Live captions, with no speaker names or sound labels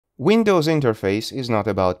Windows interface is not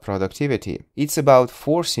about productivity. It's about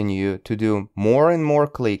forcing you to do more and more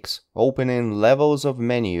clicks, opening levels of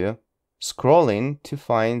menu, scrolling to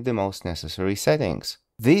find the most necessary settings.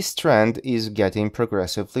 This trend is getting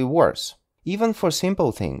progressively worse, even for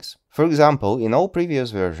simple things. For example, in all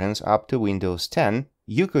previous versions up to Windows 10,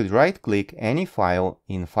 you could right-click any file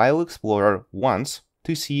in File Explorer once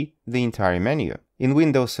to see the entire menu. In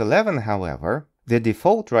Windows 11, however, the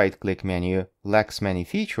default right-click menu lacks many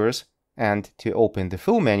features, and to open the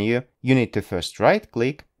full menu, you need to first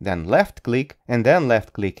right-click, then left-click, and then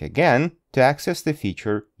left-click again to access the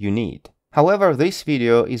feature you need. However, this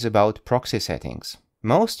video is about proxy settings.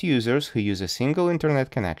 Most users who use a single internet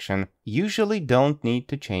connection usually don't need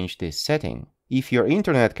to change this setting. If your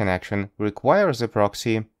internet connection requires a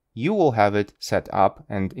proxy, you will have it set up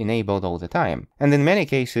and enabled all the time. And in many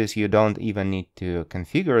cases, you don't even need to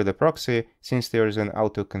configure the proxy since there's an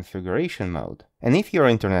auto-configuration mode. And if your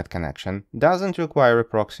internet connection doesn't require a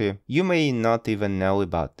proxy, you may not even know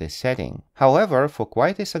about this setting. However, for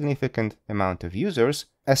quite a significant amount of users,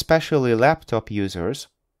 especially laptop users,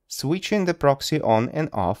 switching the proxy on and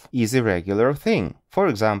off is a regular thing. For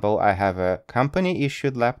example, I have a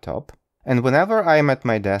company-issued laptop, and whenever I am at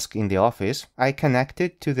my desk in the office, I connect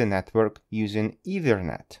it to the network using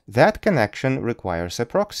Ethernet. That connection requires a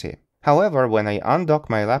proxy. However, when I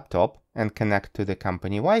undock my laptop and connect to the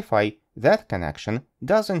company Wi-Fi, that connection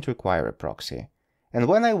doesn't require a proxy. And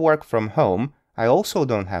when I work from home, I also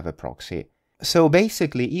don't have a proxy. So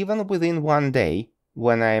basically, even within one day,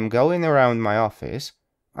 when I am going around my office,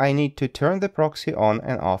 I need to turn the proxy on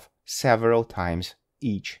and off several times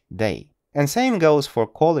each day. And same goes for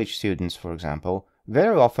college students, for example.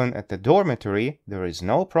 Very often at the dormitory there is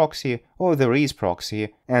no proxy or there is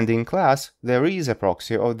proxy, and in class there is a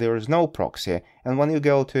proxy or there is no proxy, and when you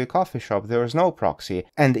go to a coffee shop there is no proxy.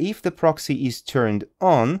 And if the proxy is turned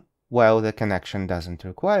on while the connection doesn't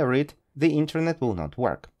require it, the internet will not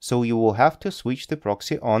work. So you will have to switch the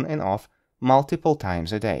proxy on and off multiple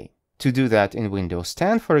times a day. To do that in Windows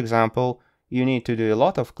 10, for example, you need to do a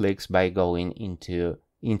lot of clicks by going into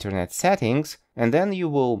Internet settings, and then you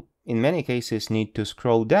will, in many cases, need to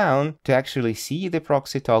scroll down to actually see the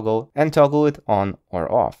proxy toggle and toggle it on or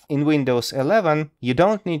off. In Windows 11, you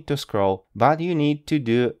don't need to scroll, but you need to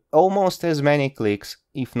do almost as many clicks,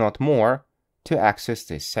 if not more, to access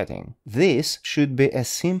this setting. This should be a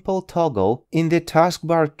simple toggle in the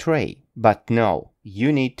taskbar tray, but no,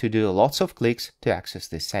 you need to do lots of clicks to access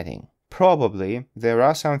this setting. Probably there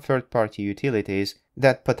are some third-party utilities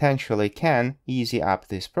that potentially can easy up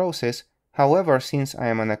this process. However, since I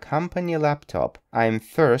am on a company laptop, I am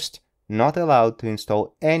first not allowed to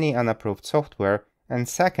install any unapproved software, and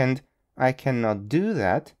second, I cannot do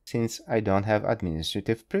that since I don't have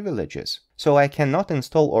administrative privileges. So I cannot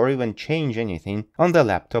install or even change anything on the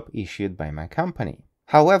laptop issued by my company.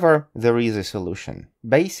 However, there is a solution.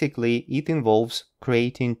 Basically, it involves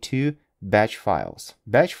creating two batch files.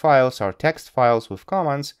 Batch files are text files with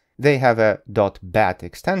commands. They have a .bat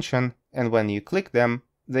extension, and when you click them,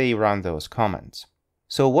 they run those commands.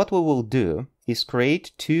 So what we will do is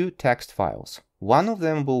create two text files. One of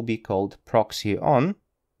them will be called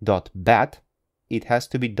proxyon.bat. It has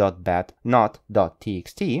to be .bat, not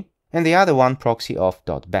 .txt, and the other one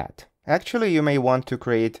proxyoff.bat. Actually, you may want to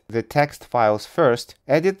create the text files first,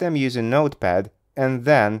 edit them using Notepad, and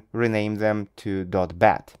then rename them to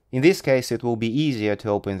 .bat. In this case, it will be easier to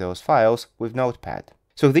open those files with Notepad.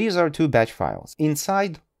 So these are two batch files.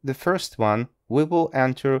 Inside the first one, we will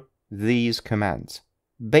enter these commands.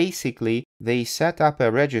 Basically, they set up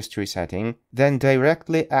a registry setting, then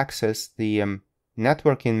directly access the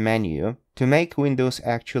networking menu to make Windows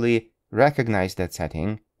actually recognize that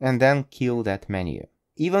setting and then kill that menu.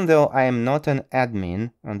 Even though I am not an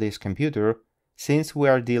admin on this computer, since we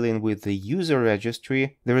are dealing with the user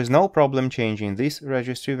registry, there is no problem changing this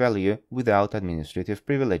registry value without administrative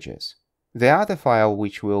privileges. The other file,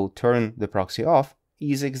 which will turn the proxy off,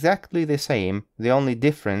 is exactly the same. The only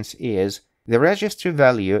difference is the registry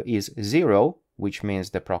value is 0, which means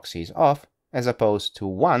the proxy is off, as opposed to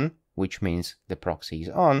 1, which means the proxy is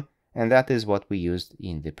on, and that is what we used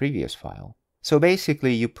in the previous file. So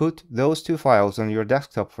basically, you put those two files on your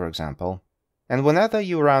desktop, for example, and whenever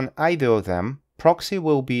you run either of them, proxy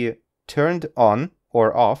will be turned on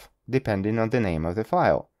or off depending on the name of the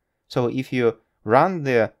file. So if you run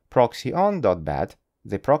the proxyon.bat,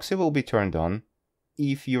 the proxy will be turned on.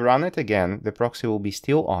 If you run it again, the proxy will be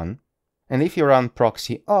still on. And if you run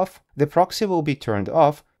proxy off, the proxy will be turned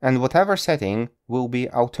off and whatever setting will be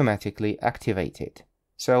automatically activated.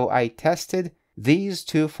 So I tested these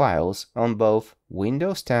two files on both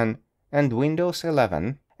Windows 10 and Windows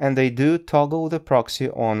 11, and they do toggle the proxy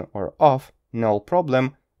on or off, no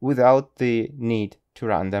problem, without the need to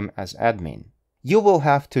run them as admin. You will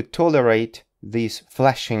have to tolerate this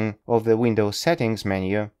flashing of the Windows settings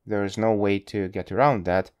menu. There is no way to get around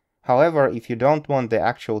that. However, if you don't want the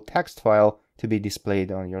actual text file to be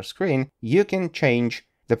displayed on your screen, you can change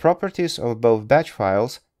the properties of both batch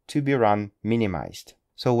files to be run minimized.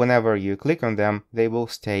 So whenever you click on them, they will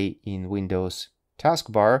stay in Windows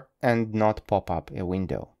taskbar and not pop up a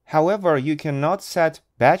window. However, you cannot set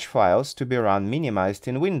batch files to be run minimized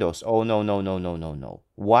in Windows. Oh, no.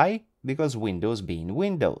 Why? Because Windows being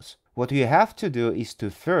Windows. What you have to do is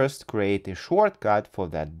to first create a shortcut for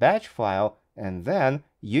that batch file, and then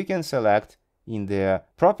you can select in the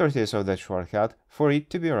properties of that shortcut for it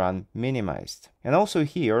to be run minimized. And also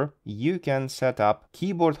here, you can set up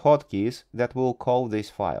keyboard hotkeys that will call this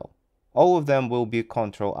file. All of them will be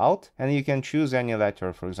Ctrl-Alt, and you can choose any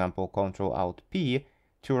letter, for example, Ctrl-Alt-P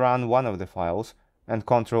to run one of the files, and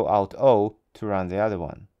Ctrl-Alt-O to run the other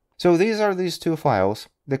one. So these are these two files.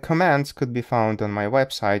 The commands could be found on my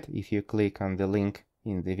website if you click on the link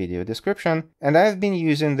in the video description, and I've been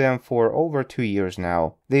using them for over 2 years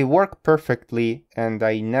now. They work perfectly, and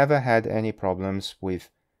I never had any problems with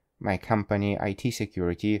my company IT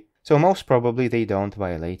security, so most probably they don't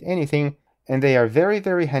violate anything, and they are very,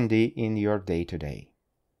 very handy in your day-to-day.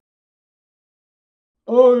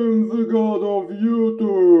 I'm the god of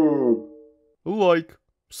YouTube! Like,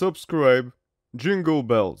 subscribe, jingle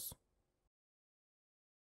bells.